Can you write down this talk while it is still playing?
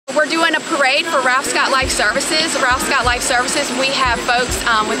we're doing a parade for Ralph Scott LifeServices. Ralph Scott LifeServices, we have folks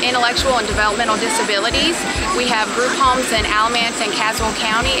with intellectual and developmental disabilities. We have group homes in Alamance and Caswell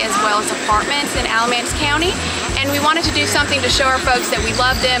County, as well as apartments in Alamance County. And we wanted to do something to show our folks that we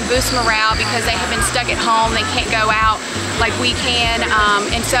love them, boost morale, because they have been stuck at home. They can't go out like we can.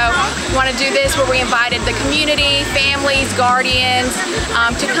 And so we want to do this where we invited the community, families, guardians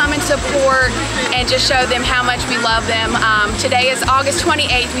to come and support and just show them how much we love them. Today is August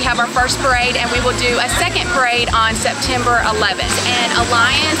 28th. We have our first parade, and we will do a second parade on September 11th. And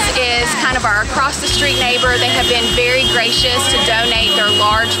Alliance is kind of our across the street neighbor. They have been very gracious to donate their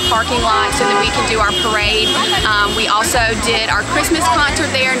large parking lot so that we can do our parade. We also did our Christmas concert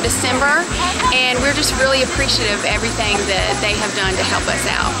there in December, and we're just really appreciative of everything that they have done to help us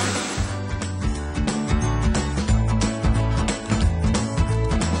out.